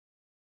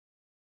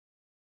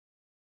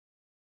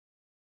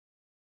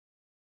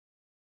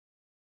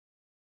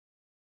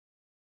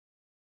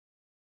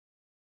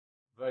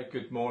Very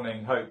good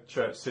morning, Hope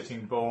Church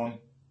Sittingbourne.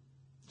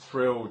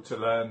 Thrilled to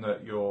learn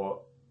that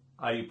you're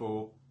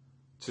able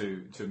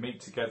to meet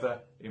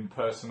together in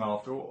person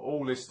after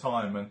all this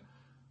time, and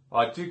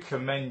I do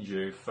commend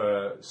you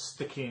for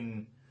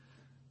sticking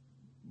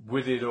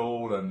with it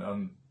all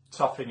and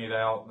toughing it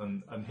out,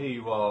 and here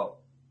you are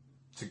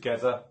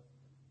together,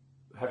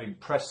 having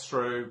pressed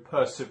through,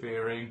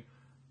 persevering.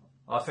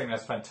 I think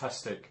that's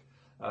fantastic.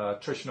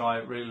 Trish and I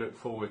really look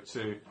forward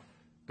to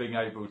being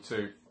able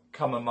to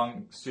come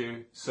amongst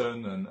you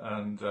soon,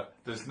 and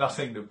there's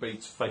nothing that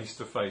beats face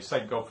to face.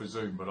 Thank God for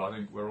Zoom, but I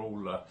think we're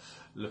all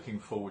looking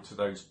forward to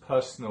those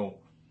personal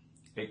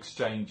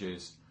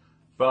exchanges.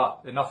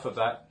 But enough of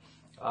that.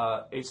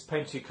 It's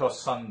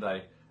Pentecost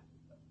Sunday.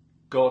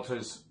 God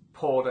has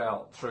poured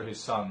out through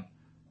his Son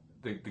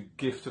the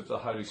gift of the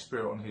Holy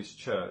Spirit on his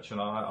church, and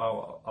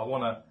I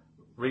want to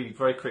read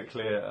very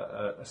quickly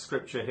a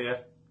scripture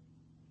here.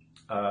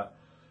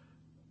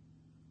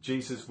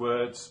 Jesus'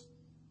 words.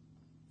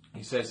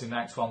 He says in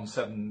Acts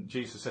 1:7,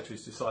 Jesus said to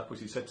his disciples,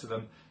 he said to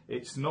them,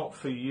 "It's not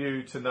for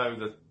you to know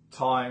the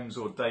times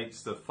or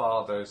dates the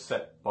Father has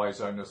set by his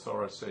own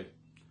authority,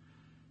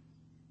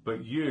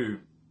 but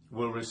you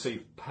will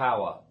receive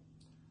power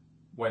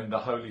when the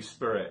Holy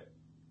Spirit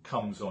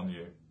comes on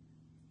you.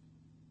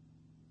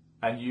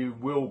 And you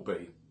will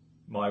be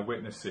my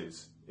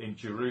witnesses in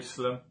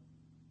Jerusalem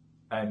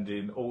and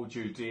in all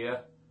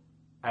Judea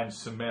and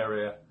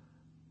Samaria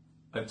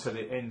and to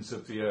the ends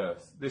of the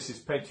earth." This is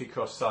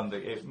Pentecost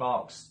Sunday. It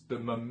marks the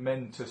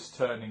momentous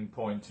turning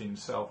point in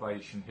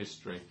salvation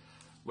history,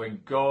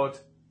 when God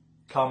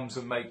comes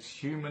and makes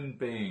human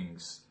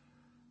beings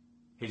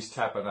his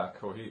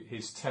tabernacle,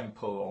 his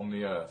temple on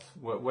the earth.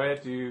 Where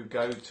do you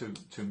go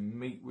to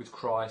meet with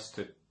Christ,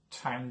 to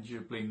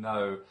tangibly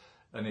know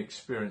and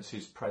experience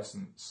his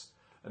presence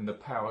and the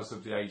powers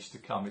of the age to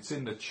come? It's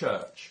in the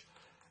church.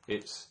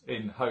 It's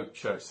in Hope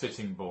Church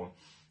Sittingbourne.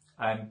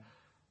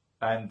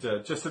 And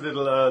just a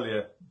little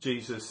earlier,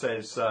 Jesus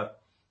says,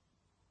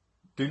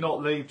 "Do not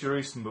leave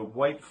Jerusalem, but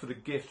wait for the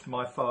gift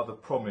my Father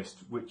promised,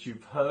 which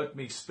you've heard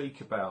me speak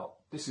about."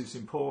 This is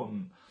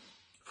important.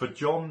 "For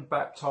John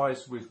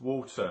baptized with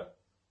water,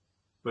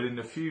 but in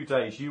a few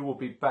days you will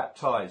be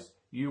baptized.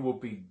 You will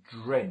be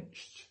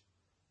drenched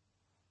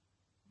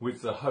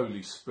with the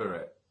Holy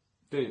Spirit."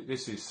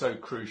 This is so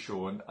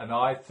crucial, and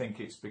I think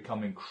it's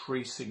become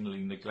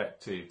increasingly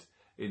neglected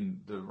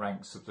in the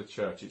ranks of the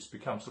church. It's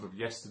become sort of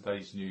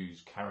yesterday's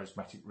news,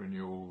 charismatic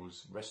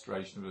renewals,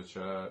 restoration of the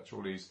church,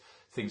 all these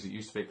things that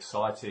used to be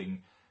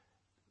exciting.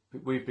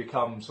 We've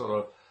become sort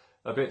of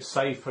a bit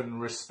safe and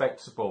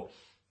respectable.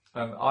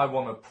 And I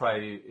want to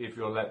pray, if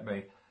you'll let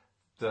me,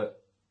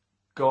 that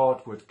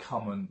God would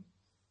come and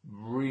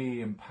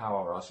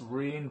re-empower us,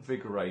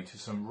 reinvigorate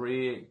us and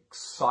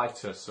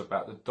re-excite us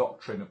about the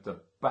doctrine of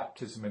the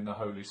baptism in the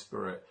Holy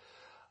Spirit.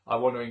 I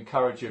want to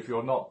encourage you, if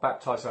you're not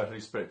baptized in the Holy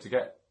Spirit, to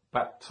get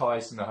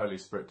baptized in the Holy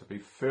Spirit, to be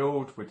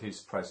filled with his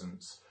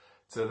presence,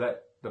 to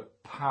let the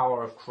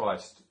power of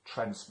Christ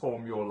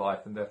transform your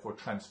life and therefore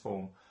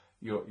transform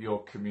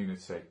your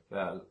community.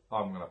 I'm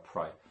going to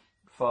pray.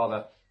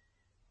 Father,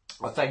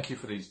 I thank you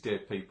for these dear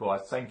people. I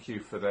thank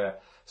you for their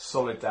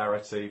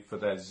solidarity, for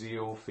their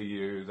zeal for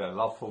you, their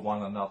love for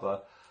one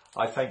another.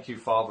 I thank you,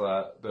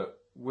 Father, that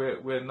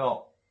we're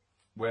not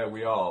where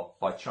we are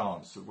by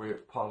chance, that we're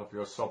part of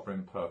your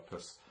sovereign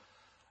purpose.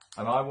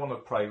 And I want to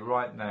pray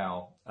right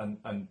now,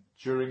 and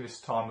during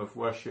this time of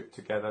worship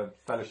together,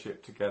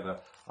 fellowship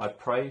together, I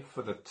pray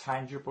for the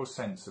tangible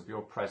sense of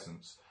your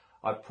presence.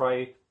 I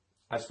pray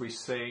as we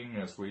sing,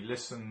 as we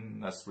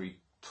listen, as we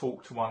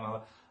talk to one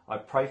another, I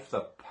pray for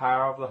the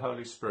power of the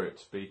Holy Spirit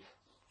to be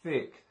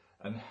thick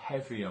and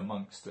heavy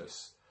amongst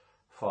us,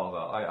 Father.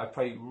 I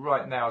pray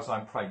right now as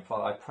I'm praying,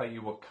 Father, I pray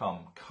you will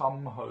come.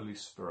 Come, Holy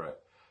Spirit.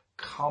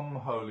 Come,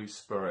 Holy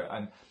Spirit,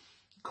 and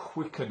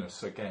quicken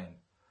us again.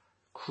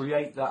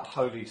 Create that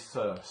holy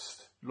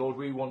thirst. Lord,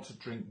 we want to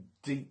drink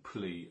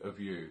deeply of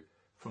you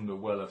from the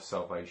well of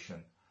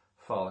salvation.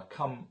 Father,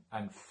 come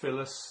and fill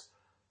us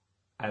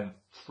and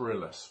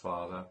thrill us,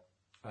 Father.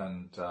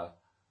 And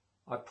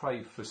I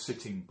pray for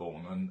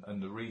Sittingbourne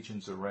and the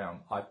regions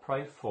around. I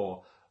pray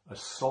for a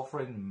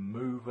sovereign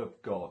move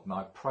of God. And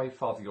I pray,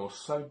 Father, you'll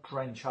so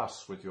drench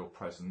us with your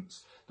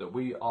presence that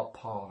we are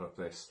part of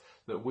this,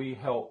 that we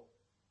help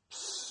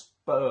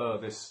spur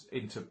this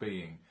into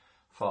being,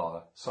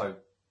 Father. So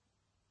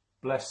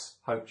bless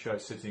Hope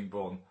Church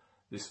Sittingbourne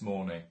this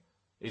morning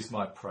is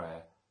my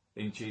prayer.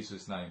 In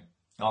Jesus' name.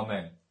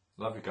 Amen.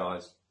 Love you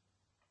guys.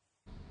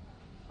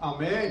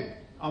 Amen.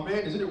 Amen.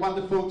 Isn't it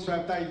wonderful to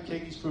have Dave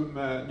King? He's from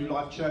New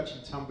Life Church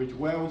in Tunbridge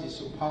Wells. He's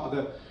sort of part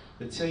of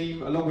the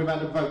team, along with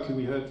Adam Voke, who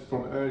we heard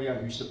from earlier,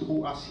 who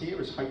support us here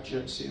as Hope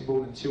Church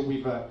Sittingbourne until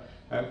we've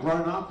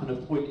grown up and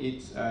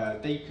appointed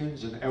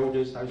deacons and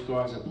elders. Those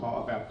guys are part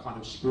of our kind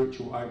of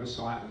spiritual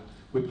oversight, and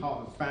we're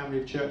part of a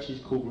family of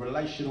churches called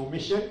Relational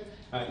Mission.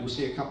 You'll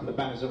see a couple of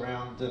banners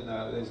around, and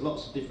there's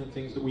lots of different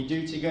things that we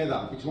do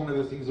together, because one of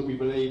the things that we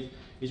believe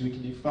is we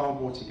can do far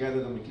more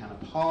together than we can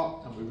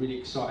apart, and we're really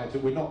excited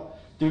that we're not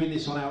doing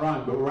this on our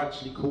own, but we're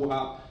actually caught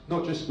up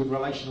not just with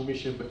relational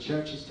mission, but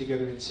churches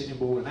together in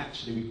Sittingbourne, and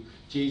actually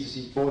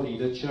Jesus' body,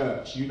 the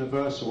church,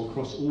 universal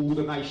across all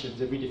the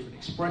nations, every different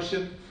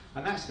expression.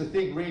 And that's the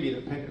thing really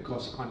that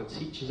Pentecost kind of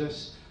teaches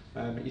us,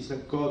 is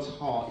that God's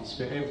heart is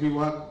for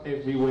everyone,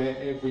 everywhere,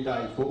 every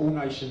day, for all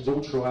nations,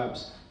 all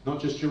tribes, not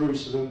just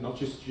Jerusalem, not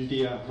just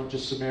Judea, not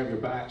just Samaria,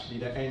 but actually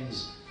the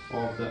ends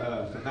of the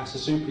earth. And that's a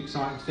super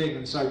exciting thing.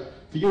 And so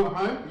for you at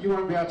home, you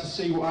won't be able to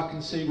see what I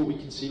can see, but we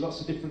can see lots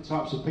of different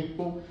types of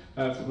people,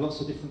 from lots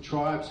of different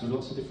tribes, with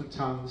lots of different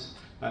tongues,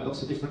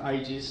 lots of different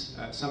ages.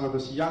 Some of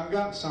us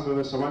younger, some of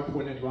us, I won't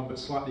point at anyone, but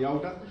slightly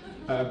older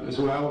as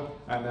well.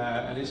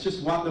 And it's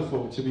just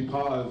wonderful to be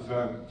part of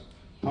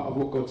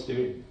what God's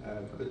doing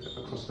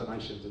across the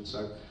nations. And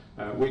so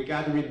we're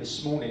gathering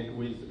this morning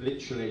with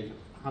literally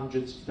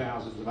hundreds of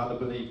thousands of other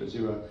believers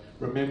who are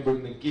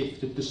remembering the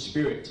gift of the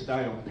Spirit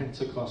today on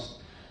Pentecost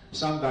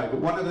Sunday.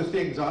 But one of the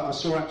things I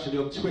saw actually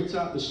on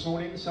Twitter this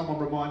morning, someone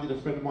reminded a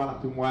friend of mine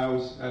up in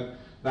Wales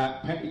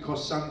that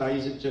Pentecost Sunday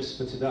isn't just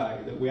for today,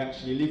 that we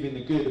actually live in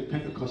the good of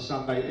Pentecost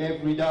Sunday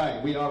every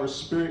day. We are a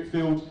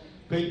Spirit-filled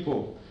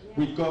people.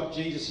 We've got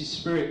Jesus'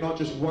 Spirit not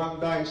just one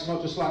day. It's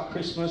not just like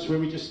Christmas where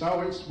we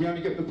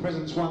only get the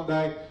presents one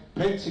day.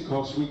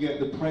 Pentecost, we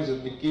get the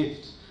present, the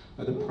gift,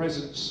 the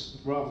presence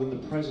rather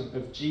than the present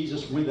of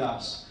Jesus with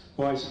us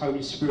by His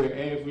Holy Spirit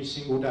every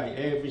single day,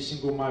 every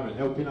single moment,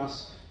 helping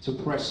us to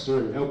press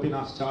through, helping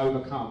us to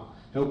overcome,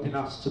 helping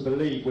us to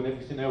believe when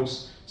everything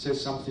else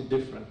says something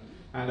different.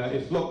 And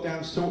if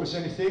lockdown's taught us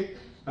anything,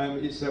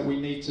 it's that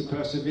we need to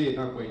persevere,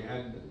 don't we?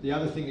 And the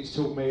other thing it's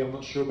taught me, I'm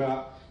not sure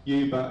about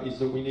you, but is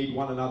that we need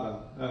one another.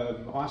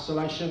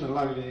 Isolation and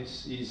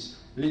loneliness is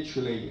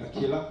literally a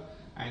killer.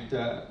 And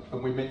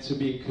we're meant to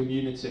be in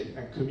community,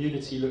 and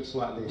community looks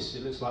like this.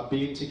 It looks like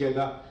being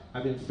together,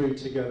 having food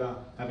together,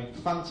 having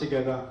fun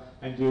together,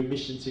 and doing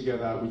mission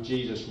together with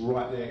Jesus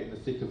right there in the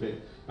thick of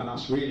it, and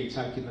us really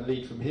taking the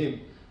lead from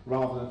Him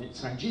rather than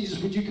saying,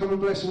 Jesus, would you come and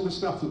bless all the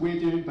stuff that we're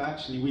doing? But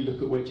actually we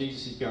look at where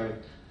Jesus is going,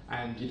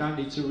 and you don't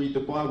need to read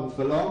the Bible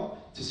for long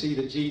to see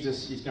that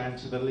Jesus is going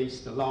to the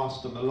least, the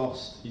last and the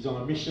lost. He's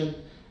on a mission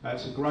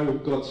to grow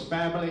God's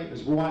family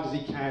as wide as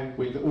He can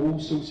with all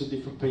sorts of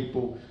different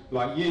people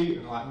like you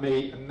and like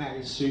me, and that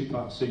is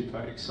super, super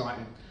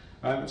exciting.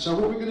 So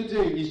what we're going to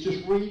do is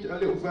just read a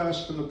little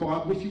verse from the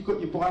Bible. If you've got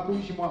your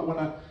Bibles, you might want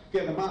to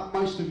get them up.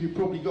 Most of you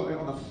probably got it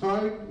on a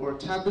phone or a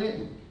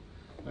tablet.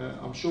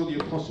 I'm sure the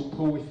Apostle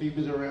Paul, if he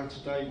was around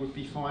today, would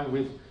be fine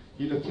with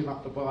you looking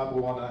up the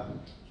Bible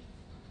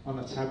on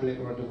a tablet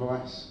or a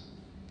device.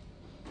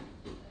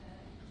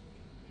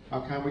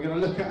 Okay, we're going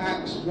to look at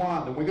Acts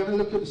 1, and we're going to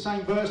look at the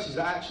same verses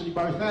that actually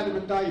both Adam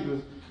and Dave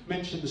have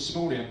mentioned this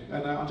morning.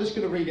 And I'm just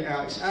going to read it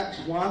out. It's Acts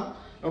 1,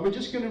 and we're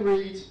just going to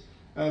read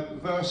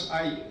verse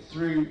 8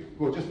 through,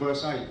 well, just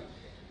verse 8.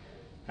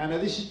 And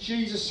this is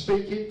Jesus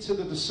speaking to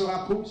the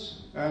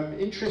disciples.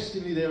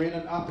 Interestingly, they're in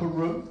an upper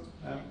room.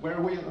 Where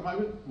are we at the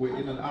moment? We're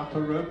in an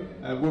upper room.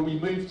 When we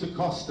moved to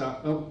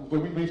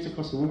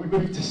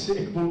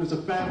Sittingbourne as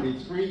a family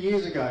 3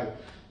 years ago,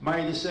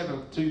 May the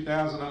 7th,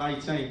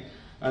 2018,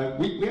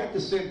 we had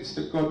the sense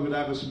that God would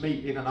have us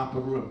meet in an upper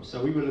room.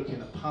 So we were looking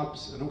at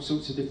pubs and all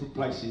sorts of different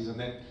places. And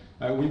then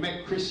we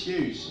met Chris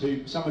Hughes,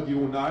 who some of you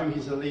will know.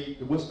 He's the lead,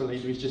 he was the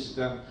leader. He's just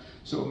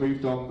sort of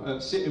moved on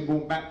at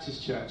Sittingbourne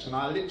Baptist Church. And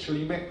I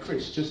literally met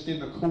Chris just in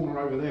the corner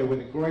over there where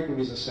the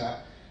Gregories are sat.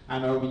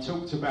 And we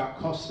talked about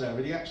costs there.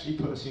 And he actually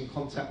put us in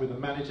contact with the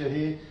manager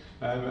here.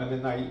 And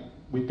then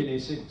we've been here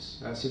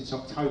since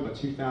October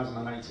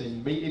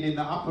 2018, meeting in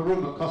the upper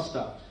room at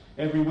Costa.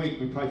 Every week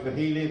we pray for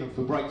healing and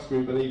for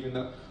breakthrough, believing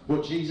that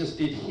what Jesus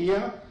did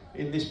here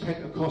in this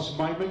Pentecost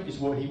moment is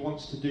what He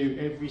wants to do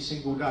every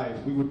single day.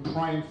 If we would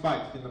pray in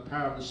faith in the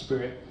power of the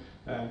Spirit,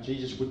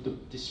 Jesus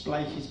would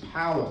display His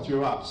power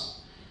through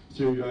us,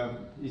 through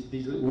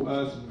these little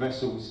earthen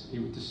vessels. He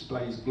would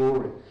display His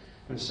glory.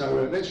 And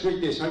so let's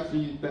read this.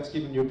 Hopefully that's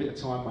given you a bit of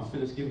time. I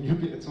feel it's given you a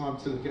bit of time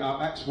to look it up.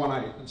 Acts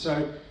 1:8. And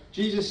so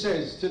Jesus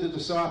says to the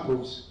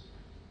disciples,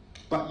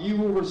 "But you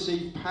will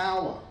receive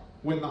power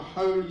when the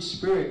Holy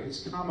Spirit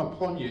has come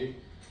upon you,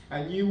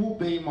 and you will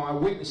be my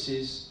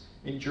witnesses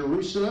in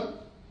Jerusalem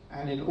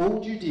and in all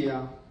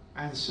Judea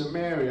and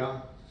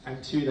Samaria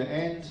and to the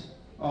end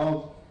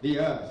of the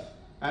earth."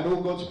 And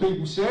all God's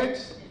people said,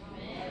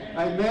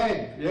 Amen.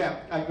 Amen.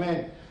 Yeah,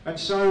 amen. And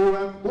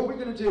so what we're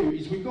going to do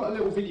is we've got a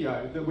little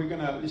video that we're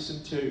going to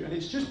listen to, and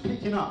it's just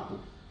picking up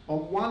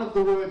on one of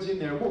the words in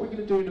there. And what we're going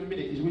to do in a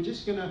minute is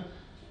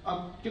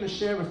I'm going to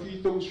share a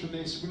few thoughts from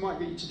this. We might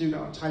get you to do that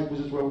on tables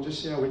as well,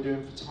 just see how we're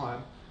doing for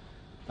time.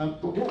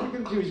 But what we're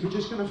going to do is we're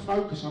just going to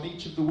focus on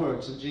each of the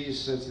words that Jesus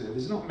says there.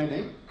 There's not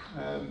many,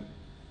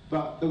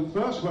 but the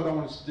first word I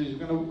want us to do is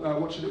we're going to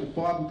watch a little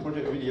Bible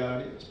Project video,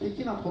 and it's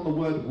picking up on the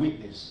word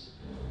witness.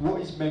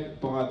 What is meant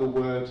by the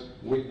word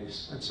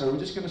witness? And so we're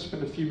just going to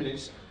spend a few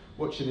minutes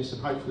watching this,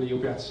 and hopefully you'll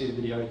be able to see the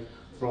video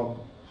from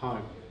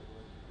home.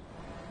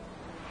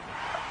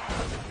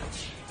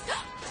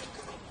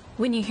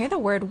 When you hear the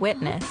word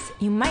witness,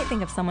 you might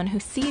think of someone who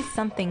sees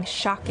something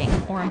shocking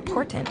or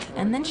important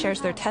and then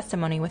shares their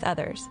testimony with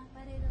others.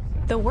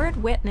 The word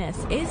witness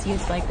is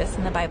used like this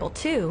in the Bible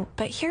too,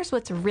 but here's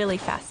what's really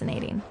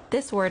fascinating.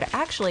 This word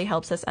actually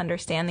helps us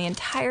understand the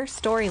entire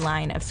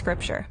storyline of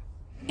Scripture.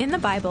 In the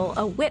Bible,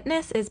 a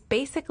witness is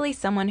basically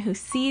someone who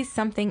sees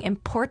something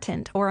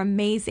important or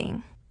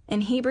amazing. In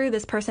Hebrew,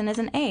 this person is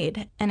an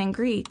aid, and in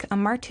Greek, a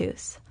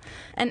martus.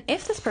 And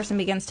if this person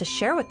begins to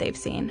share what they've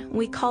seen,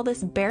 we call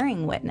this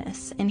bearing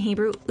witness, in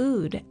Hebrew,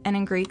 ood, and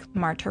in Greek,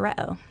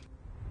 martyreo.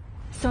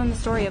 So in the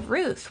story of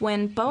Ruth,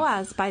 when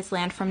Boaz buys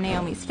land from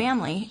Naomi's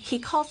family, he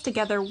calls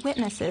together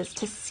witnesses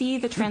to see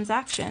the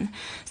transaction,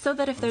 so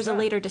that if there's a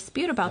later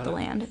dispute about the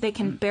land, they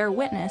can bear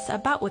witness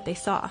about what they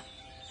saw.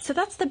 So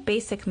that's the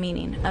basic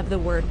meaning of the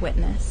word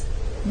witness.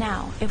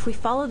 Now, if we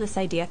follow this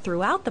idea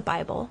throughout the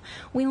Bible,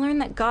 we learn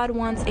that God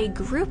wants a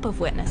group of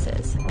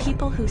witnesses,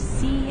 people who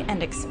see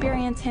and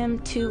experience Him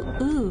to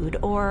ood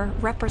or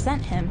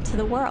represent Him to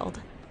the world.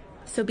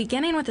 So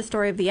beginning with the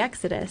story of the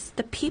Exodus,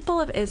 the people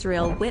of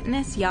Israel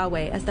witness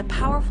Yahweh as the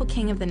powerful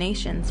king of the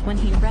nations when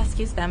He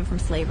rescues them from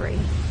slavery.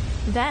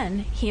 Then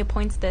He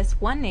appoints this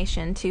one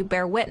nation to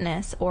bear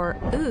witness, or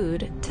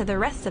ood, to the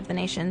rest of the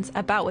nations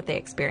about what they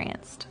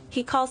experienced.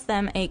 He calls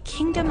them a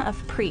kingdom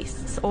of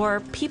priests,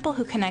 or people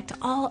who connect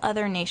all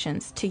other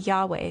nations to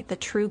Yahweh, the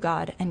true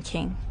God and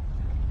King.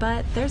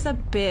 But there's a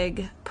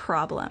big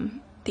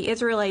problem. The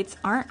Israelites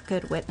aren't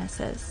good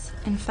witnesses.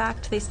 In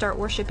fact, they start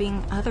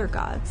worshiping other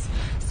gods.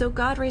 So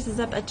God raises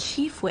up a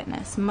chief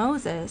witness,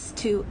 Moses,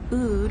 to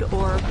ood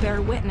or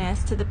bear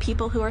witness to the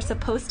people who are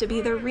supposed to be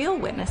the real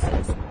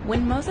witnesses.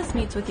 When Moses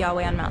meets with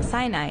Yahweh on Mount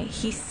Sinai,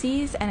 he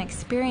sees and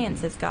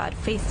experiences God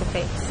face to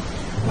face.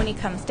 When he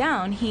comes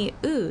down, he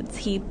oods,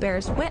 he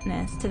bears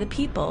witness to the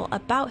people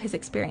about his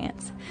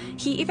experience.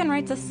 He even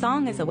writes a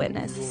song as a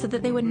witness so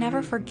that they would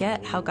never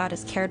forget how God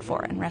has cared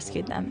for and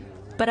rescued them.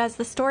 But as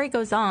the story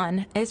goes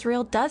on,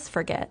 Israel does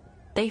forget.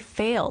 They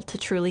fail to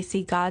truly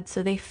see God,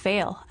 so they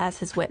fail as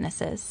His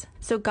witnesses.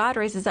 So God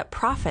raises up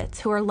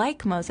prophets who are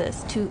like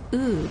Moses to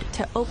ood,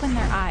 to open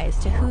their eyes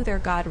to who their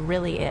God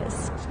really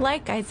is.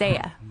 Like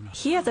Isaiah.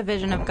 He has a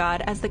vision of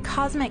God as the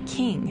cosmic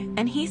king,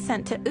 and he's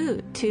sent to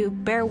ood to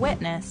bear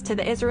witness to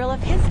the Israel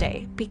of his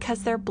day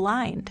because they're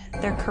blind,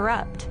 they're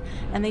corrupt,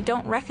 and they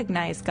don't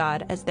recognize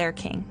God as their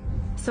king.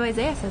 So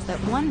Isaiah says that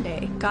one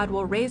day God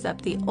will raise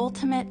up the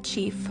ultimate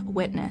chief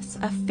witness,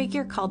 a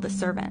figure called the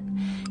servant.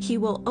 He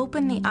will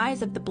open the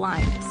eyes of the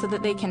blind so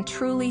that they can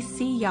truly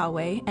see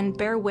Yahweh and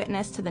bear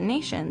witness to the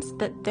nations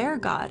that their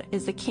God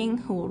is the king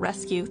who will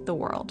rescue the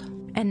world.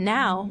 And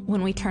now,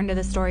 when we turn to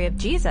the story of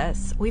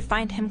Jesus, we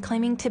find Him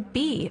claiming to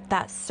be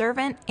that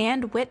servant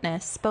and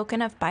witness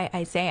spoken of by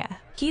Isaiah.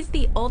 He's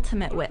the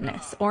ultimate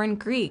witness, or in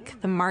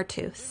Greek, the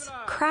martus.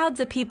 Crowds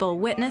of people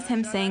witness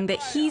Him saying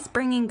that He's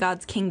bringing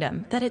God's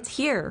kingdom, that it's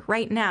here,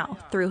 right now,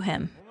 through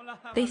Him.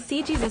 They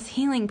see Jesus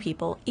healing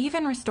people,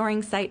 even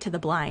restoring sight to the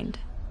blind.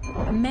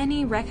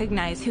 Many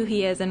recognize who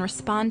He is and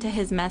respond to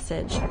His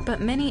message, but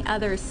many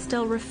others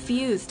still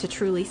refuse to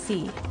truly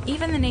see.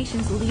 Even the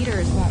nation's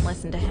leaders won't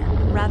listen to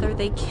Him. Rather,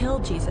 they kill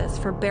Jesus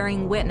for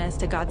bearing witness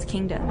to God's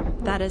kingdom.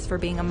 That is, for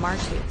being a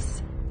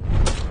martus.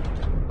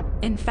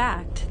 In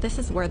fact, this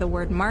is where the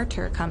word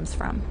martyr comes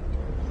from.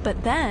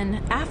 But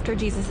then, after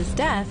Jesus'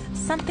 death,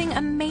 something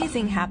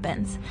amazing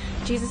happens.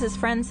 Jesus'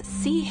 friends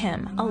see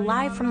Him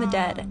alive from the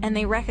dead, and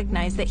they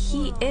recognize that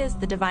He is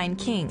the divine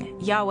King,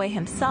 Yahweh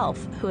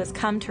Himself, who has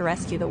come to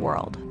rescue the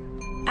world.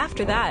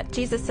 After that,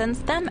 Jesus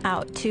sends them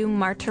out to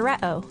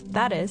martyreo,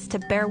 that is, to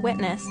bear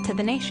witness to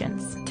the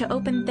nations, to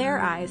open their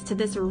eyes to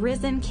this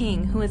risen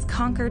King who has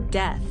conquered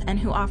death and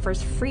who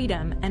offers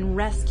freedom and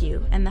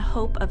rescue and the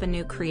hope of a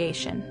new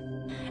creation.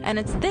 And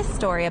it's this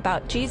story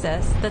about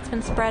Jesus that's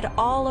been spread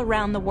all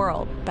around the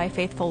world by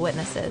faithful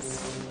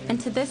witnesses. And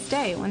to this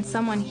day, when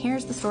someone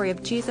hears the story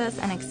of Jesus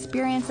and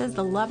experiences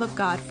the love of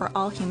God for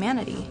all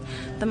humanity,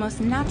 the most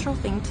natural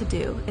thing to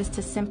do is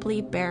to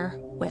simply bear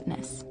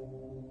witness.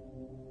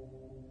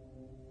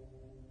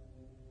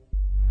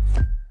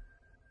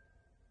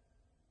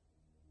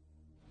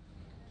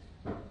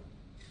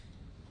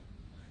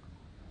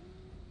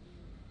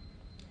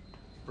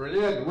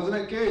 Brilliant, wasn't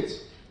it good?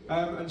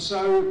 And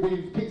so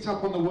we've picked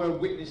up on the word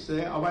witness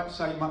there. I won't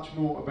say much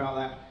more about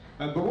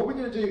that. But what we're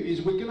going to do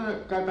is we're going to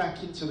go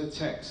back into the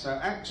text. So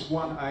Acts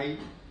 1:8,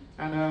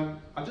 and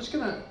I'm just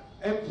going to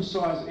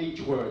emphasise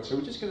each word. So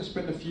we're just going to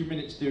spend a few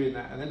minutes doing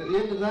that. And then at the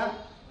end of that,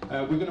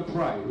 we're going to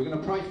pray. We're going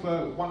to pray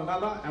for one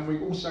another, and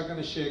we're also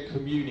going to share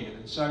communion.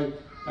 And so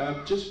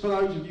just for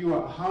those of you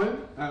at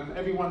home,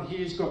 everyone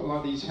here's got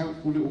like these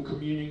helpful little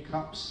communion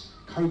cups,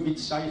 COVID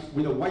safe,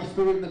 with a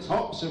wafer in the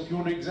top. So if you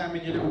want to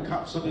examine your little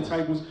cups on the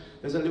tables,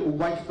 there's a little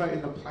wafer in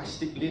the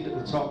plastic lid at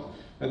the top,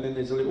 and then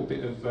there's a little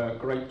bit of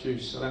grape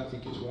juice. I don't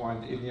think it's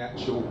wine in the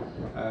actual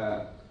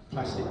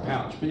plastic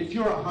pouch. But if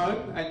you're at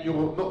home and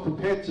you're not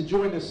prepared to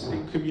join us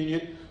in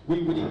communion,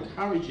 we would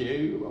encourage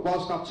you,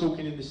 whilst I'm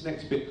talking in this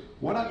next bit,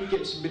 why don't you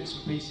get some bits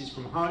and pieces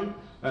from home?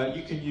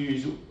 You can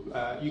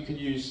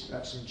use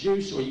some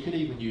juice, or you can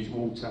even use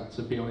water,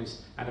 to be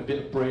honest, and a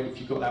bit of bread if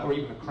you've got that, or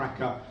even a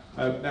cracker.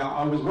 Now,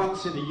 I was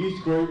once in a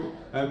youth group,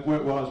 I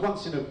was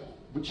once in a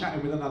were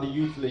chatting with another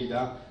youth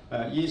leader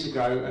years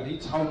ago, and he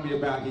told me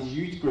about his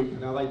youth group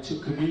and how they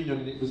took communion,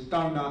 and it was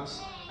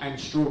donuts and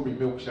strawberry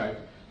milkshake.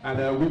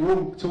 And we were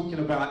all talking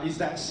about, is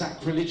that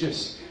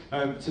sacrilegious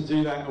to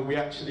do that? And we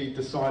actually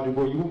decided,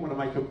 well, you wouldn't want to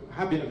make a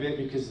habit of it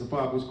because the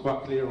Bible was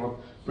quite clear on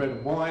bread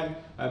and wine,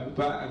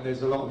 and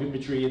there's a lot of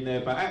imagery in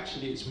there, but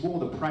actually it's more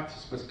the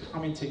practice of us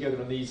coming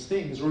together, and these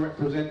things are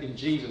representing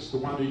Jesus, the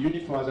one who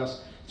unifies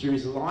us through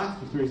his life,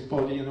 through his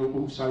body, and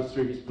also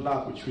through his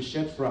blood, which was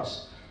shed for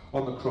us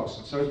on the cross.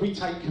 And so as we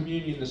take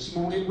communion this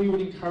morning, we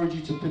would encourage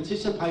you to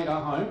participate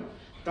at home.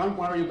 Don't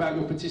worry about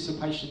your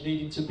participation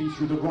needing to be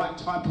through the right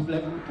type of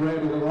leavened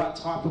bread or the right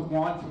type of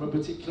wine from a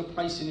particular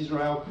place in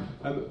Israel,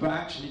 but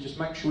actually just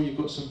make sure you've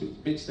got some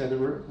bits there that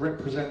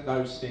represent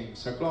those things.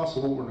 So a glass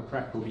of water and a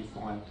cracker will be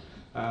fine,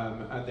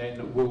 and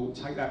then we'll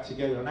take that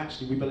together. And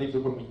actually we believe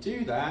that when we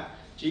do that,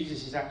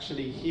 Jesus is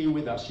actually here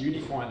with us,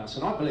 unifying us.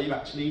 And I believe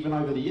actually even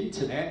over the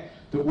internet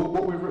that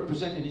what we're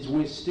representing is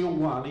we're still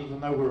one even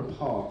though we're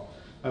apart.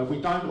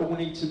 We don't all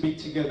need to be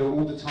together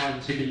all the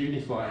time to be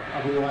unified.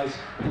 Otherwise,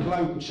 the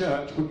global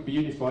church wouldn't be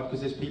unified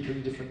because there's people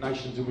in different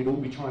nations and we'd all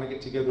be trying to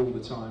get together all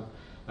the time.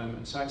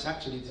 And so it's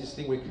actually this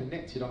thing, we're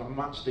connected on a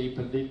much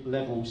deeper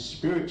level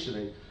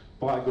spiritually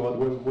by God,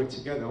 whether we're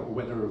together or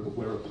whether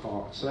we're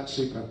apart. So that's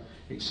super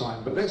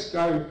exciting. But let's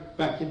go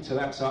back into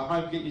that. So at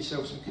home, get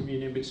yourself some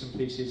communion bits and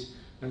pieces.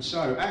 And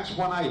so, Acts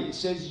 1:8, it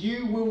says,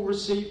 you will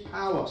receive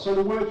power. So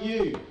the word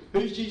you,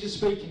 who's Jesus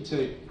speaking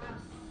to?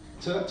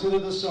 To the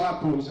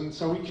disciples. And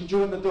so we can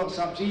join the dots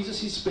up.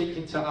 Jesus is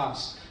speaking to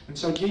us. And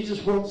so Jesus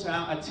wants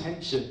our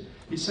attention.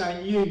 He's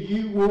saying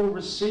you will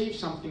receive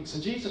something. So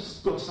Jesus has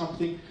got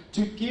something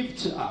to give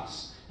to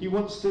us. He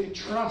wants to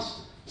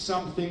entrust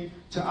something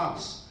to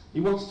us.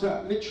 He wants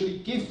to literally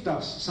gift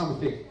us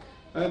something.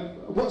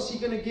 What's he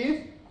going to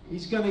give?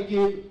 He's going to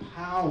give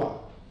power.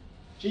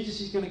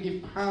 Jesus is going to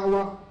give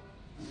power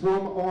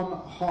from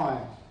on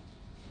high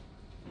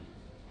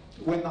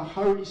when the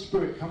Holy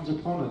Spirit comes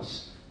upon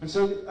us. And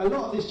so a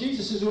lot of this,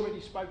 Jesus has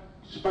already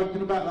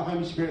spoken about the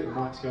Holy Spirit. The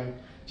mic's going.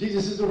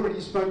 Jesus has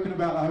already spoken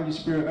about the Holy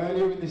Spirit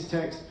earlier in this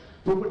text.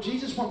 But what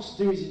Jesus wants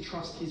to do is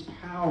entrust his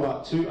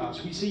power to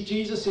us. We see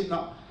Jesus in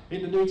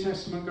the New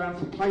Testament going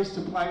from place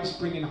to place,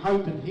 bringing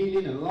hope and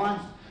healing and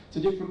life to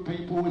different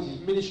people as he's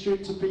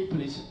ministering to people.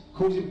 He's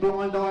causing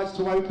blind eyes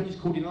to open. He's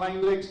causing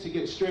lame legs to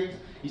get strength.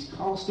 He's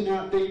casting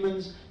out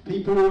demons.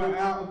 People who are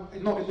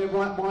out, not in their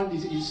right mind,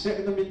 he's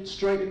setting them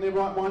straight in their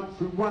right mind.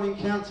 Through one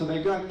encounter,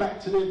 they're going back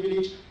to their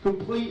village,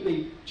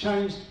 completely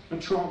changed and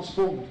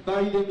transformed.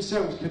 They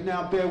themselves can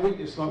now bear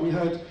witness, like we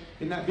heard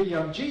in that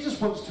video. And Jesus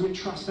wants to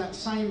entrust that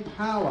same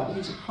power,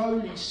 his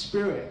Holy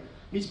Spirit,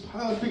 his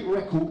perfect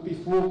record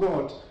before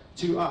God,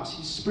 to us.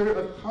 His spirit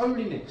of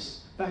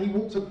holiness, that he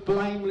walked a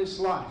blameless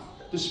life.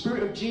 The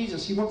Spirit of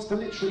Jesus, he wants to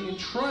literally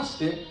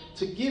entrust it,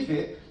 to give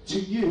it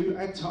to you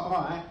and to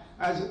I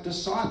as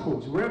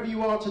disciples. Wherever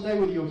you are today,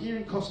 whether you're here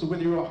in Costa,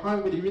 whether you're at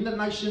home, whether you're in the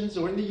nations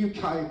or in the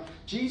UK,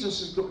 Jesus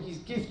has got his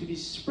gift of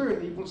his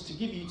Spirit that he wants to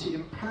give you to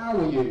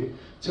empower you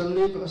to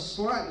live a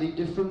slightly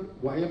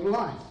different way of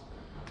life.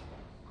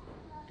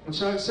 And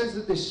so it says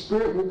that this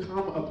Spirit will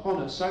come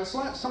upon us. So it's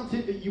like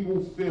something that you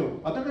will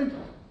feel. I don't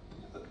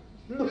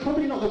know,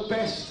 probably not the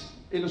best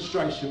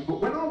illustration,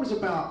 but when I was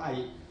about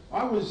 8,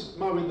 I was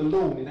mowing the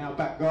lawn in our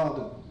back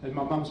garden, in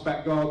my mum's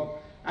back garden.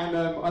 And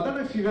I don't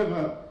know if you've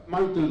ever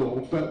mowed the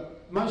lawn, but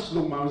most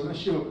lawn mowers,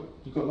 unless you've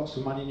got lots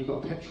of money and you've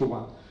got a petrol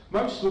one,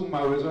 most lawn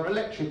mowers are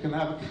electric and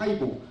have a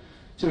cable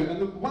to it.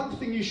 And the one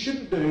thing you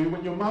shouldn't do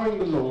when you're mowing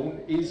the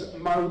lawn is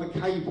mow the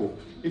cable.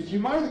 If you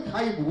mow the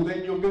cable,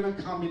 then you're going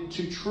to come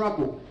into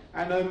trouble.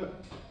 And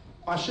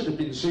I should have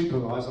been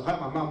supervised. I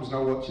hope my mum's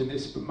not watching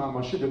this, but Mum,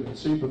 I should have been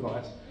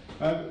supervised.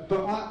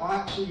 But I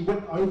actually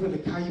went over the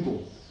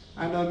cable.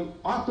 And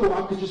I thought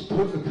I could just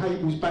put the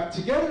cables back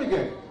together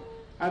again.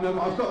 And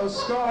I've got a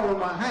scar on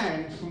my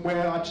hand from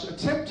where I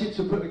attempted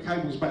to put the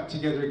cables back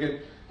together again.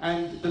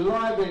 And the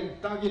line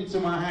went dug into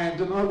my hand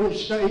and I was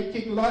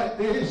shaking like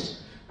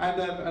this. And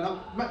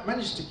I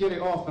managed to get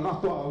it off. And I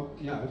thought,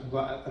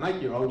 like an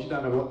 8-year-old, you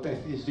don't know what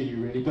death is, do you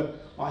really? But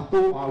I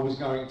thought I was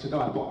going to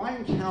die. But I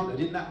encountered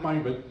in that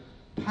moment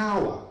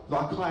power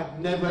like I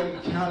had never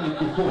encountered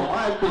before.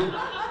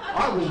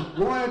 I was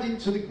wired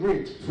into the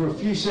grid for a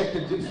few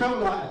seconds. It felt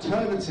like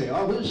eternity.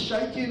 I was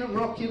shaking and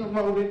rocking and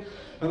rolling.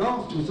 And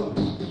afterwards,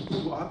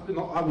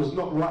 I was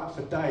not right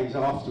for days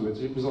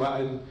afterwards. It was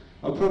like, I'm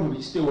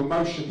probably still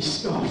emotionally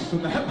scarred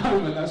from that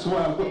moment. That's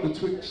why I've got the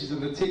twitches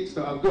and the tics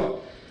that I've got.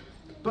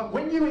 But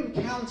when you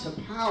encounter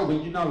power,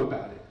 you know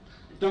about it,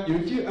 don't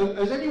you?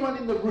 Has anyone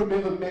in the room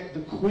ever met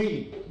the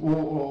Queen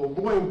or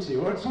royalty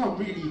or someone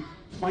really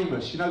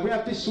famous? You know, we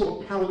have this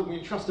sort of power that we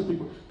entrust to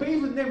people. But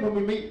even then,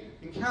 when we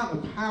encounter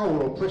power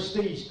or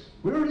prestige,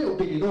 we're a little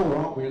bit in awe,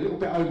 aren't we? A little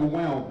bit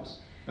overwhelmed.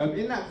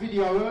 In that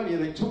video earlier,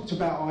 they talked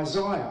about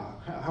Isaiah,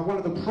 how one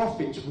of the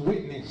prophets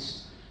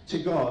witnessed to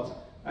God.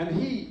 And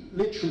he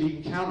literally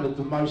encountered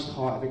the Most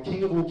High, the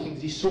King of all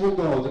kings. He saw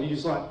God and he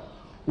was like,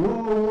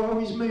 woe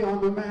is me,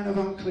 I'm a man of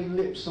unclean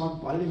lips. I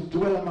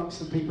dwell amongst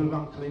the people of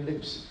unclean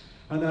lips.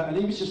 And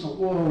he was just like,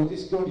 whoa,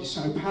 this God is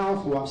so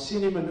powerful. I've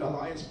seen him, and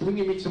it's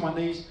bringing me to my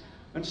knees.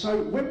 And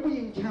so when we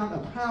encounter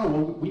power,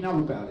 we know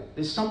about it.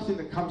 There's something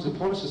that comes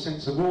upon us, a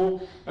sense of awe.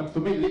 And for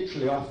me,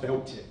 literally, I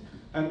felt it.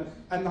 And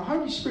the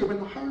Holy Spirit, when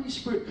the Holy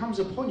Spirit comes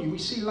upon you, we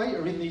see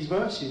later in these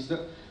verses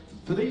that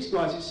for these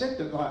guys, it said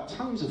that like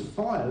tongues of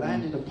fire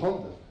landed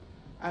upon them,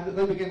 and that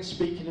they began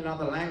speaking in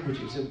other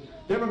languages. And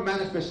there are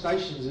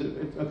manifestations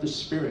of the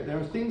Spirit. There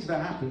are things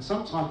that happen.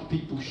 Sometimes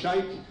people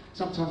shake.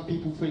 Sometimes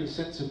people feel a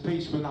sense of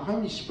peace when the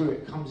Holy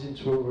Spirit comes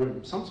into a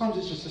room. Sometimes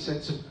it's just a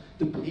sense of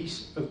the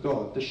peace of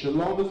God, the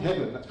shalom of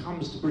heaven that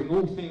comes to bring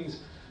all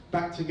things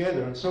back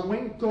together. And so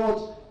when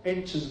God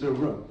enters the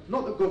room,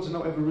 not that God's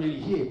not ever really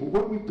here, but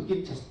when we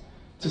begin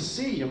to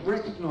see and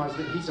recognise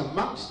that he's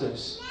amongst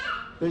us,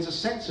 there's a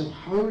sense of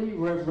holy,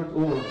 reverent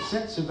awe, a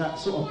sense of that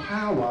sort of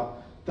power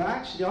that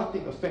actually I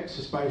think affects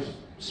us both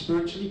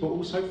spiritually but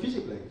also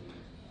physically.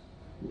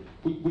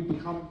 We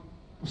become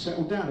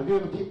settled down. Have you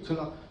ever picked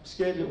a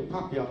scared little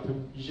puppy up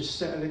and you just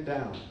settle it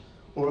down?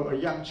 Or a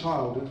young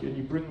child and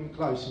you bring them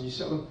close and you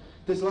settle them?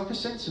 There's like a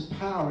sense of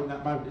power in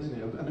that moment, isn't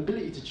it? An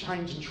ability to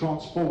change and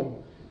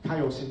transform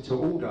chaos into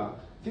order.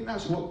 I think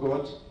that's what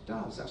God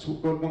does. That's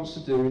what God wants to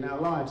do in our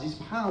lives. His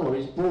power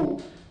is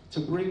brought to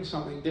bring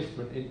something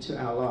different into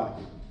our life.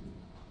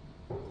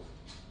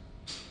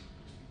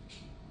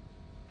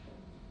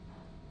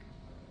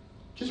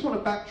 Just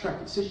want to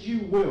backtrack. It says you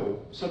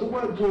will. So the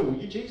word will,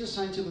 Jesus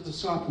saying to the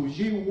disciples,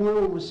 you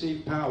will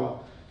receive power.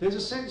 There's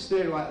a sense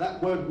there, like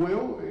that word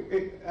will,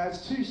 it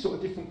has two sort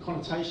of different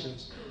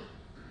connotations.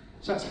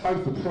 So that's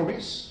both a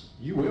promise,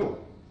 you will.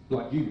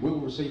 Like you will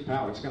receive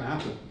power, it's going to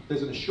happen.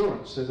 There's an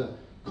assurance, there's a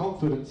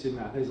confidence in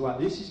that. There's like,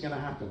 this is going to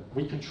happen.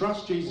 We can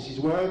trust Jesus'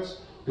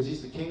 words because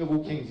he's the King of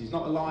all kings. He's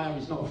not a liar,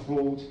 he's not a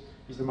fraud.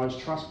 He's the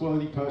most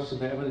trustworthy person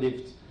that ever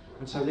lived.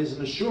 And so there's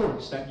an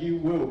assurance that you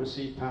will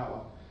receive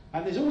power.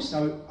 And there's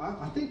also,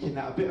 I think in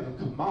that, a bit of a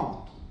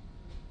command.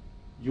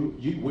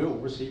 You will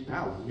receive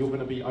power. You're going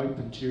to be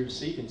open to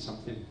receiving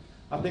something.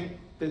 I think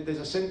that there's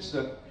a sense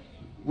that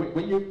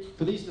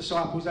for these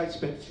disciples, they'd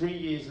spent 3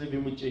 years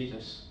living with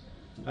Jesus.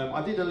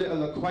 I did a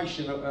little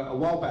equation a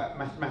while back,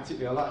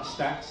 mathematically. I like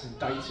stats and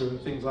data and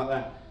things like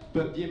that.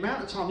 But the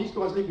amount of time these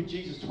guys lived with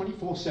Jesus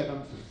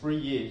 24/7 for 3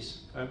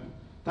 years,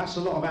 that's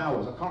a lot of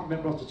hours. I can't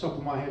remember off the top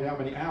of my head how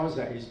many hours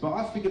that is. But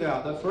I figured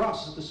out that for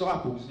us as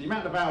disciples, the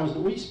amount of hours that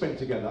we spend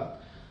together,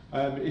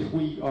 if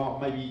we are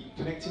maybe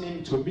connecting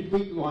into a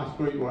midweek life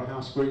group or a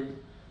house group,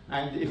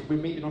 and if we're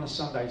meeting on a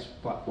Sunday, it's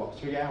like,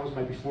 3 hours,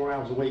 maybe 4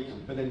 hours a week.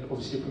 And then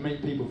obviously if we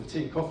meet people for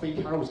tea and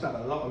coffee, Carol's done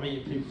a lot of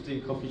meeting people for tea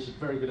and coffee, she's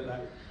very good at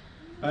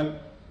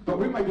that. But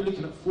we may be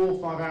looking at 4 or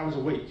 5 hours a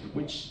week,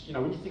 which, you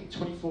know, when you think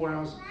 24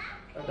 hours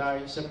a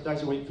day, 7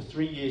 days a week for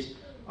 3 years,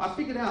 I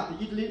figured out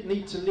that you'd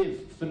need to live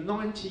for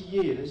 90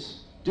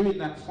 years doing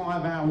that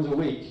 5 hours a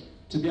week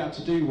to be able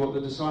to do what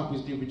the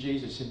disciples did with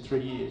Jesus in 3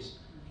 years.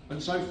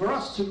 And so for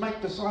us to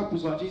make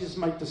disciples like Jesus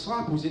made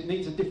disciples, it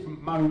needs a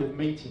different mode of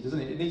meeting, doesn't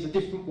it? It needs a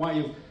different way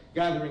of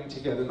gathering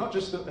together, not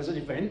just as an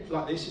event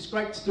like this. It's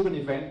great to do an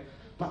event,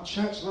 but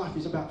church life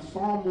is about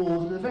far more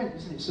than an event,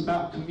 isn't it? It's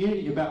about a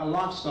community, about a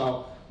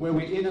lifestyle where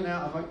we're in and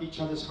out of each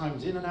other's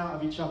homes, in and out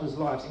of each other's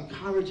lives,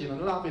 encouraging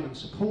and loving and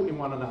supporting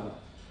one another.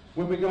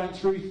 When we're going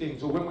through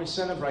things or when we're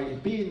celebrating,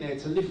 being there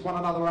to lift one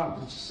another up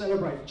and to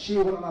celebrate and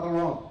cheer one another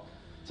on,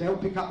 to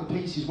help pick up the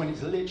pieces when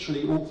it's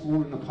literally all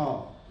falling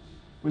apart.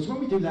 Whereas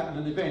when we do that at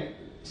an event,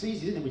 it's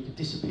easy, isn't it? We can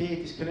disappear,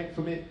 disconnect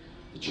from it.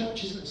 The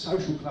church isn't a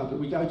social club that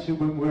we go to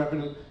when we're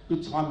having a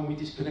good time and we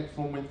disconnect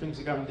from when things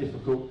are going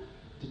difficult.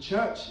 The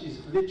church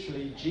is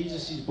literally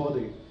Jesus'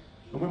 body.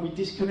 And when we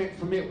disconnect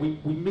from it,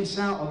 we miss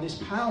out on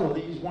this power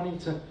that he's wanting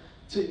to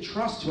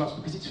entrust to us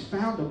because it's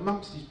found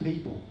amongst his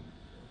people.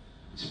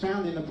 It's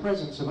found in the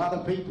presence of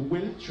other people.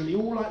 We're literally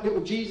all like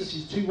little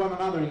Jesuses to one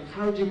another,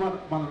 encouraging one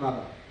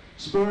another,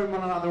 spurring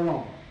one another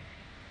on.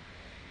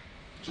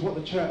 It's what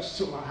the church,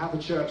 sort of like how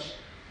the church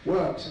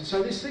works. And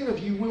so this thing of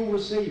you will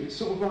receive, it's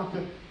sort of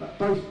like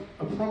both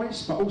a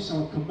promise but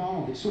also a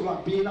command. It's sort of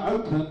like being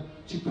open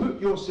to put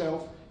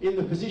yourself in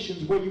the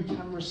positions where you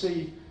can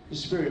receive the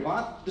Spirit.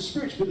 Like, the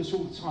Spirit's with us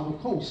all the time, of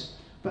course,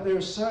 but there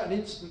are certain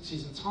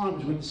instances and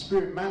times when the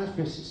Spirit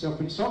manifests itself,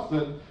 and it's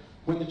often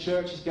when the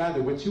church is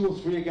gathered, where 2 or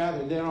 3 are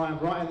gathered, there I am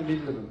right in the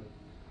middle of them.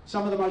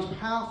 Some of the most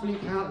powerful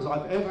encounters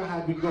I've ever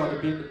had with God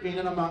have been in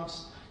and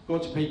amongst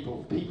God's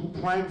people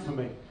praying for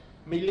me,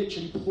 me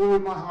literally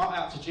pouring my heart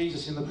out to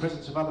Jesus in the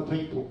presence of other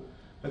people,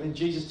 and then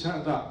Jesus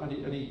turns up and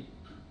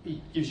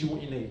he gives you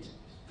what you need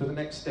for the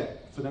next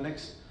step, for the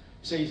next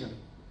season.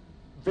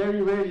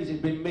 Very rarely has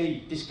it been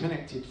me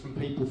disconnected from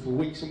people for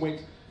weeks and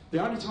weeks.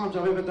 The only times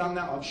I've ever done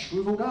that, I've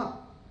shriveled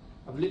up.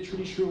 I've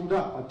literally shriveled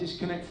up. I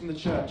disconnect from the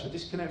church. I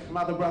disconnect from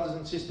other brothers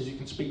and sisters who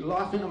can speak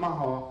life into my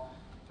heart,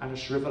 and I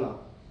shrivel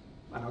up.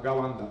 And I go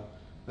under.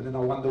 And then I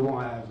wonder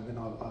why I have. And then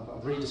I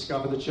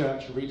rediscover the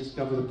church. I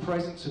rediscover the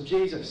presence of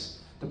Jesus,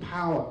 the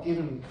power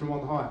given from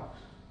on high.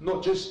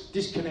 Not just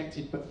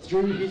disconnected, but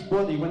through his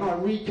body. When I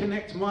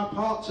reconnect my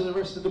part to the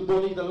rest of the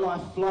body, the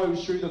life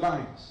flows through the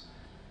veins.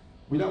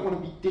 We don't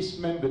want to be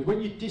dismembered.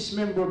 When you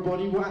dismember a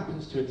body, what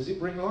happens to it? Does it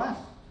bring life?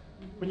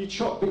 When you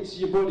chop bits of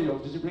your body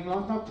off, does it bring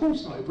life? No, of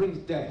course not. It brings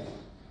death.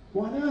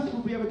 Why on earth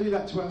would we ever do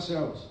that to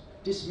ourselves?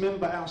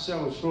 Dismember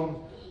ourselves from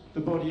the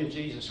body of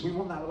Jesus. We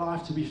want that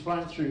life to be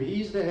flowing through.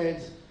 He's the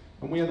head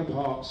and we are the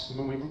parts.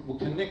 And when we're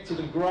connected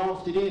and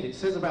grafted in, it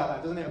says about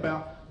that, doesn't it?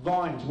 About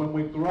vines. When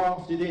we're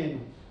grafted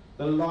in,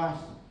 the life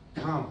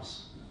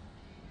comes.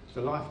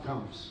 The life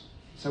comes.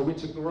 So we're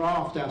to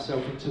graft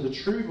ourselves into the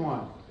true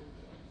vine,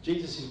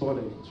 Jesus'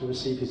 body, to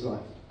receive his life.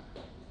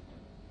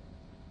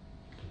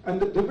 And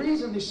the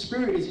reason this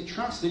Spirit is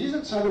entrusted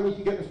isn't so that we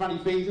can get the funny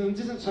feelings,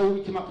 isn't so that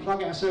we can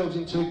plug ourselves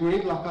into a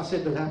grid, like I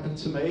said that happened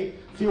to me,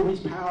 feel his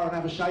power and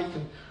have a shake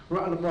and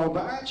rattle and roll,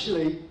 but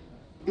actually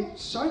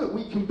it's so that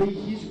we can be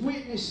his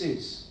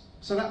witnesses.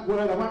 So that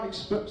word, I won't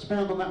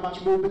expound on that much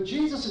more, but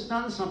Jesus has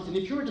done something.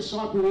 If you're a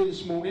disciple here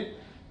this morning,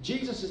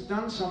 Jesus has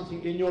done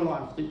something in your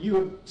life that you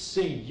have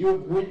seen, you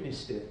have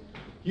witnessed it.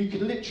 You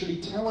can literally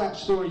tell that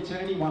story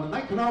to anyone and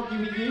they can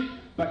argue with you,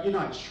 but you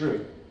know it's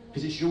true.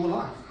 Because it's your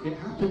life. It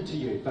happened to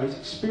you. Those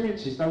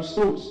experiences, those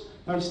thoughts,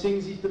 those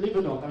things he's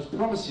delivered on, those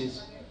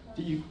promises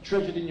that you've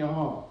treasured in your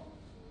heart.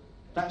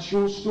 That's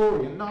your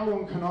story, and no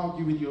one can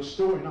argue with your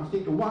story. And I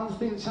think the one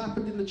thing that's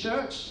happened in the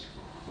church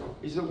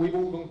is that we've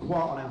all gone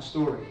quiet on our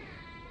story.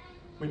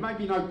 We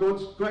maybe know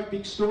God's great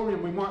big story,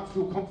 and we might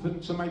feel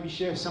confident to maybe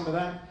share some of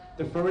that,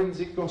 the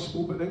forensic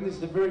gospel, but then there's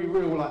the very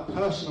real,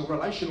 personal,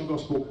 relational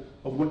gospel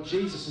of what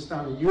Jesus has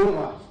done in your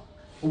life,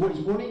 or what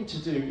he's wanting to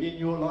do in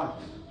your life.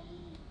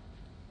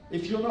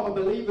 If you're not a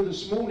believer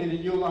this morning and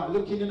you're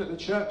looking in at the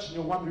church and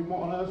you're wondering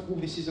what on earth all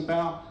this is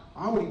about,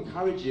 I would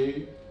encourage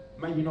you,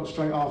 maybe not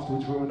straight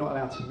afterwards when we're not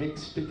allowed to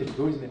mix, it's a bit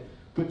difficult, isn't it?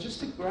 But just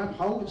to grab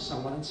hold of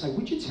someone and say,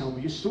 would you tell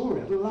me your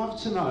story? I'd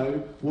love to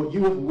know what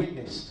you have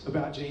witnessed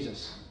about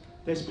Jesus.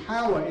 There's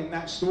power in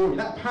that story.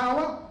 That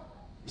power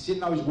is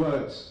in those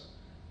words.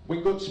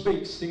 When God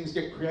speaks, things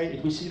get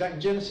created. We see that in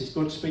Genesis.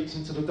 God speaks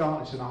into the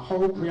darkness, and our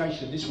whole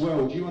creation, this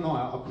world, you and I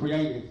are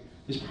created.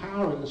 There's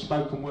power in the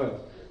spoken word,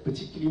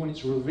 particularly when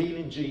it's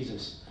revealing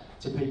Jesus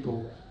to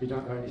people who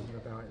don't know anything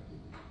about him.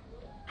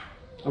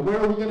 And where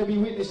are we going to be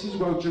witnesses?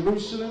 Well,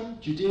 Jerusalem,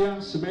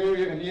 Judea,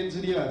 Samaria, and the ends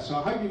of the earth. So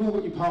I hope you've all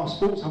got your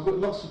passports. I've got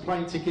lots of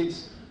plane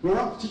tickets. We're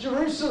off to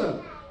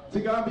Jerusalem to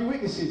go and be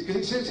witnesses, because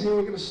it says here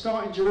we're going to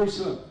start in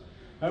Jerusalem.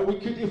 We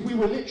could, if we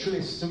were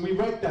literalists and we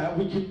read that,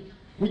 we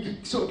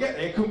could sort of get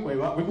there, couldn't we?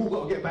 Right? We've all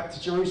got to get back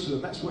to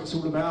Jerusalem. That's what it's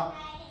all about.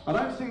 I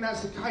don't think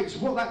that's the case.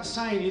 What that's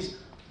saying is,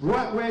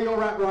 right where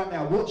you're at right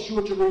now, what's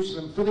your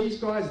Jerusalem? For these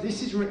guys,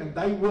 this is written,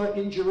 they were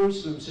in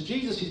Jerusalem. So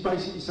Jesus is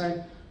basically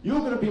saying,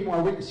 you're going to be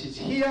my witnesses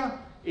here,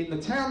 in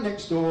the town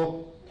next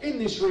door, in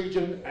this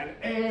region, and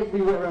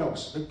everywhere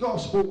else. The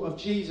gospel of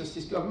Jesus,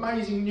 this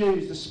amazing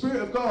news, the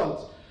Spirit of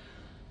God,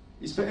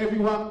 is for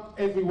everyone,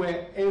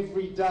 everywhere,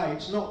 every day.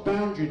 It's not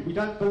boundaried. We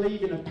don't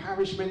believe in a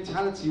parish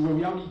mentality where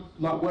we only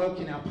work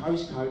in our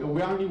postcode, or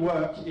we only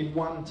work in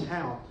one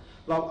town.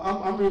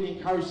 I'm really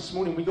encouraged this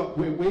morning.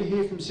 We're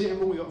here from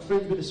Sittingbourne. We've got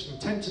friends with us from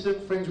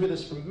Tenterden, friends with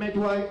us from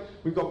Medway.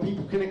 We've got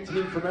people connecting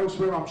in from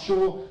elsewhere, I'm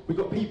sure. We've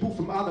got people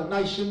from other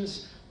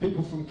nations,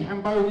 people from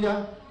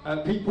Cambodia,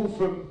 people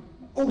from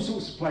all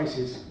sorts of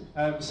places.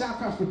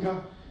 South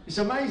Africa. It's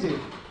amazing.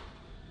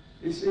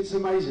 It's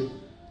amazing.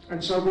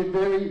 And so we're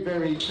very,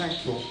 very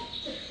thankful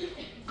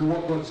for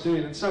what God's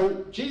doing. And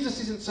so Jesus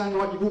isn't saying,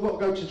 right, you've all got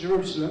to go to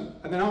Jerusalem,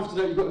 and then after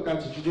that you've got to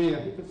go to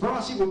Judea. For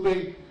us it would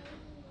be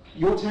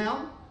your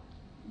town,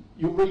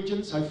 your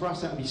region. So for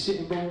us that would be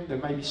Sittingbourne, there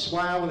may be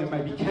Swale, there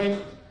may be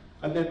Kent,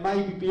 and then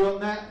maybe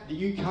beyond that,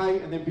 the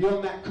UK, and then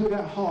beyond that, could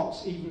our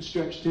hearts even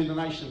stretch to the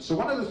nations? So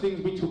one of the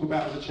things we talk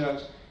about as a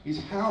church is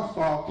how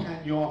far can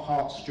your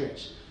heart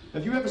stretch?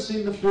 Have you ever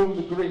seen the film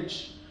The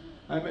Grinch?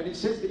 And it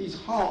says that his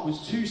heart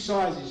was 2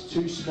 sizes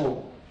too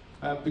small.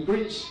 The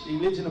Grinch, he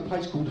lives in a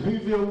place called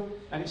Whoville,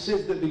 and it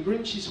says that the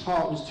Grinch's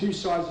heart was 2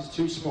 sizes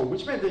too small,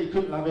 which meant that he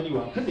couldn't love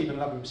anyone, couldn't even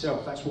love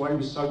himself. That's why he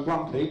was so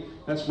grumpy.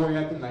 That's why he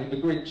had the name The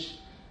Grinch.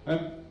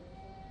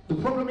 The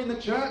problem in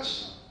the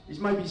church is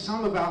maybe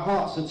some of our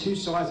hearts are 2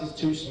 sizes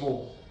too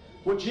small.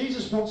 What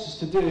Jesus wants us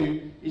to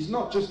do is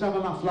not just have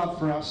enough love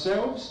for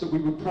ourselves, that we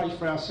would pray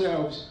for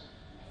ourselves,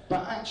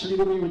 but actually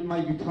that we would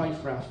maybe pray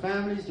for our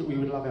families, that we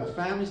would love our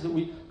families, that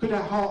we could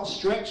our hearts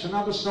stretch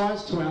another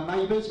size to our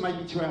neighbours,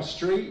 maybe to our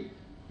street,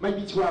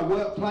 maybe to our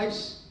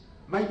workplace,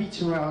 maybe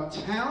to our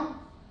town,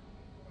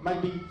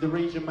 maybe the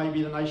region,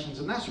 maybe the nations.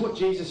 And that's what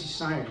Jesus is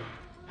saying.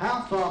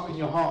 How far can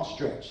your heart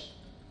stretch?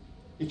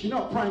 If you're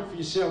not praying for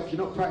yourself,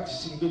 you're not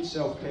practicing good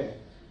self-care.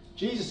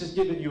 Jesus has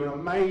given you an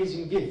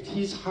amazing gift,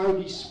 his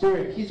Holy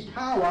Spirit, his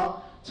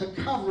power to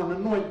cover and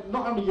anoint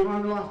not only your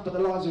own life, but the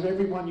lives of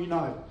everyone you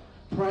know.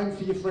 Praying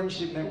for your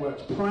friendship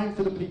networks, praying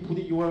for the people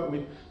that you work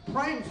with,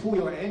 praying for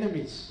your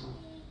enemies.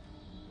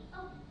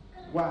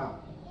 Wow.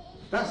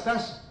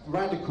 That's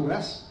radical,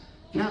 that's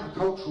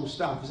countercultural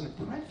stuff, isn't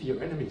it? Pray for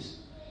your enemies,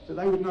 that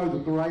they would know the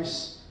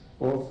grace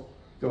of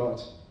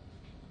God.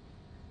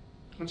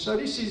 And so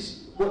this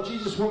is what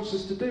Jesus wants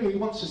us to do. He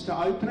wants us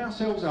to open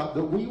ourselves up,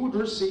 that we would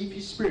receive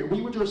his Spirit.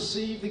 We would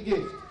receive the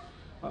gift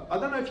I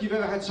don't know if you've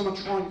ever had someone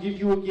try and give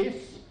you a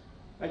gift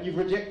and you've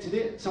rejected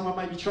it. Someone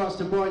maybe tries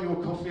to buy you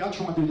a coffee. I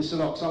try and do this a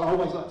lot, because I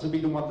always like to be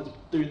the one that's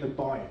doing the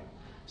buying.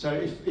 So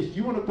if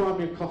you want to buy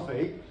me a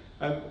coffee,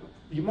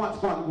 you might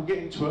find that we'll get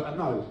into it, and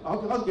no,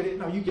 I'll get it,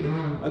 no, you get it.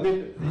 And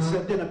then it's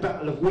then a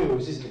battle of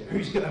wills, isn't it?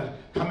 Who's going to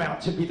come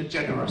out to be the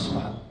generous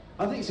one?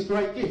 I think it's a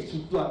great gift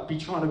to be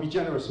trying to be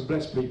generous and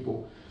bless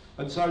people.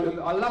 And so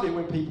I love it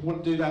when people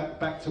want to do that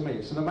back to me.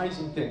 It's an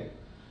amazing thing.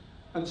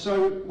 And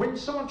so when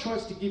someone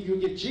tries to give you a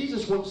gift,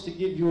 Jesus wants to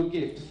give you a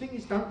gift. The thing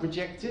is, don't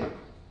reject it,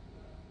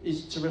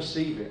 is to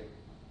receive it.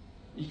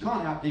 You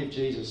can't outgive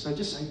Jesus. So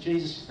just say,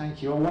 Jesus,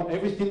 thank you. I want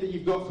everything that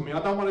you've got for me.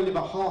 I don't want to live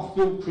a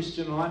half-filled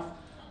Christian life.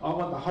 I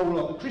want the whole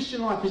lot. The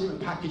Christian life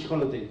isn't a package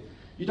holiday.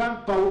 You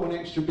don't bolt on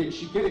extra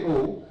bits. You get it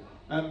all,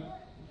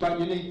 but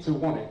you need to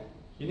want it.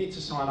 You need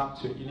to sign up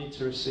to it. You need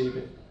to receive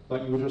it,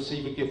 like you would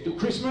receive a gift. At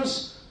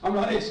Christmas, I'm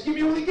like this, give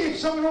me all the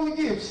gifts, give me all the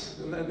gifts.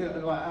 And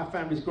like, our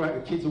family's great,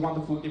 the kids are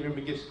wonderful at giving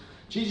me gifts.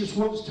 Jesus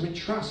wants to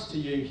entrust to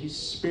you his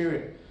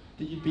Spirit,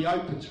 that you'd be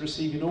open to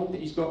receiving all that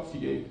he's got for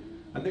you,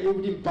 and that it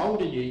would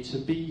embolden you to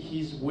be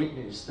his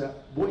witness, that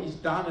what he's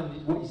done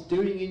and what he's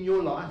doing in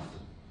your life,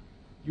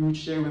 you would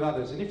share with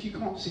others. And if you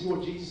can't see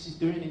what Jesus is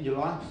doing in your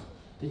life,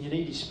 then you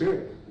need his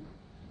Spirit.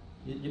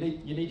 You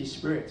need his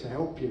Spirit to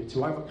help you,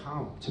 to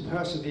overcome, to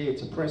persevere,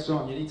 to press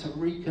on. You need to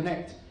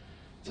reconnect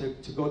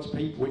to God's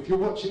people. If you're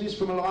watching this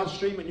from a live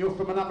stream and you're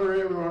from another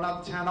area or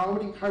another town, I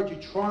would encourage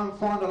you, try and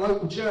find a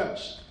local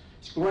church.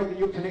 It's great that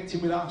you're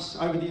connecting with us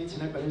over the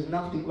internet, but there's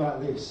nothing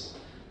like this.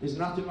 There's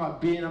nothing like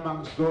being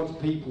amongst God's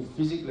people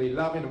physically,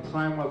 loving and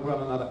praying with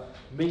one another,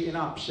 meeting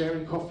up,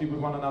 sharing coffee with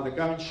one another,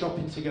 going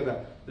shopping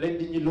together,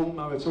 lending your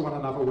lawnmower to one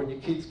another when your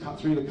kids cut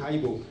through the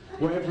cable,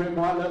 whatever it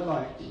might look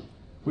like.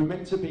 We're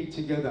meant to be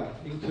together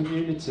in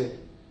community.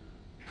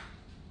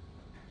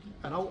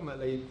 And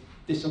ultimately,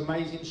 this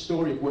amazing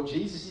story of what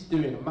Jesus is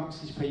doing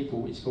amongst his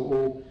people is for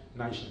all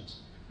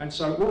nations. And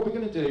so what we're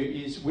going to do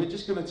is we're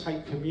just going to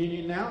take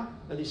communion now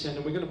at this end,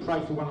 and we're going to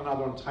pray for one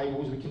another on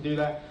tables. We can do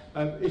that.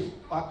 If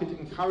I could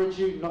encourage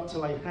you not to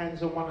lay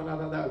hands on one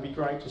another, that would be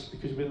great, just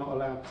because we're not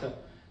allowed to,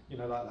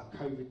 like that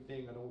COVID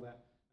thing and all that.